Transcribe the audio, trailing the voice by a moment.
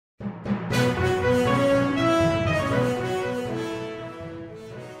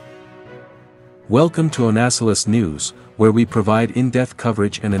Welcome to Onasilus News, where we provide in-depth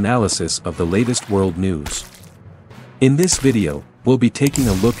coverage and analysis of the latest world news. In this video, we'll be taking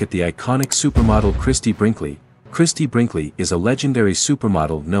a look at the iconic supermodel Christie Brinkley. Christie Brinkley is a legendary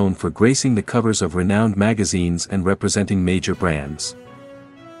supermodel known for gracing the covers of renowned magazines and representing major brands.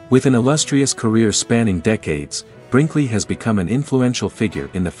 With an illustrious career spanning decades, Brinkley has become an influential figure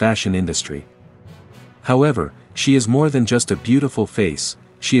in the fashion industry. However, she is more than just a beautiful face.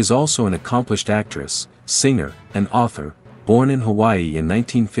 She is also an accomplished actress, singer, and author. Born in Hawaii in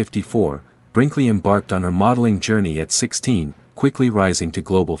 1954, Brinkley embarked on her modeling journey at 16, quickly rising to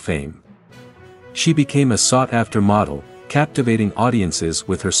global fame. She became a sought-after model, captivating audiences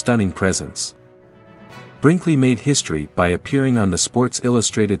with her stunning presence. Brinkley made history by appearing on the Sports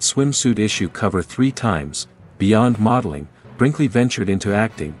Illustrated swimsuit issue cover 3 times. Beyond modeling, Brinkley ventured into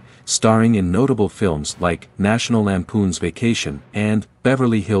acting, starring in notable films like National Lampoon's Vacation and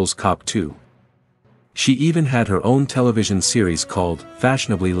Beverly Hills Cop 2. She even had her own television series called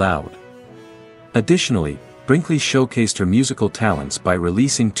Fashionably Loud. Additionally, Brinkley showcased her musical talents by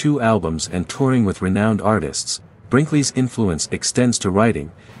releasing 2 albums and touring with renowned artists. Brinkley's influence extends to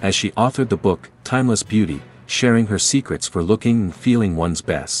writing, as she authored the book Timeless Beauty, sharing her secrets for looking and feeling one's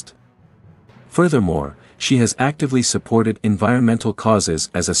best. Furthermore, she has actively supported environmental causes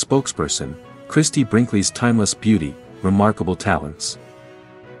as a spokesperson. Christie Brinkley's timeless beauty, remarkable talents,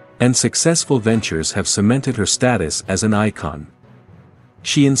 and successful ventures have cemented her status as an icon.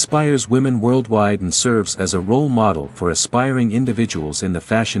 She inspires women worldwide and serves as a role model for aspiring individuals in the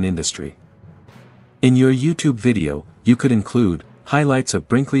fashion industry. In your YouTube video, you could include highlights of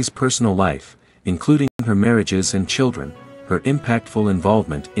Brinkley's personal life, including her marriages and children, her impactful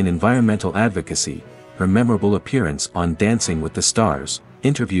involvement in environmental advocacy, her memorable appearance on Dancing with the Stars,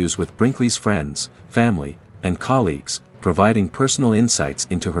 interviews with Brinkley's friends, family, and colleagues, providing personal insights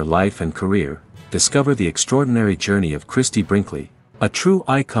into her life and career. Discover the extraordinary journey of Christie Brinkley, a true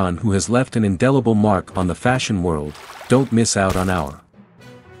icon who has left an indelible mark on the fashion world. Don't miss out on our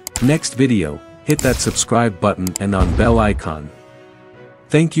next video. Hit that subscribe button and on bell icon.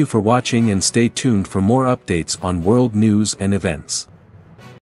 Thank you for watching and stay tuned for more updates on world news and events.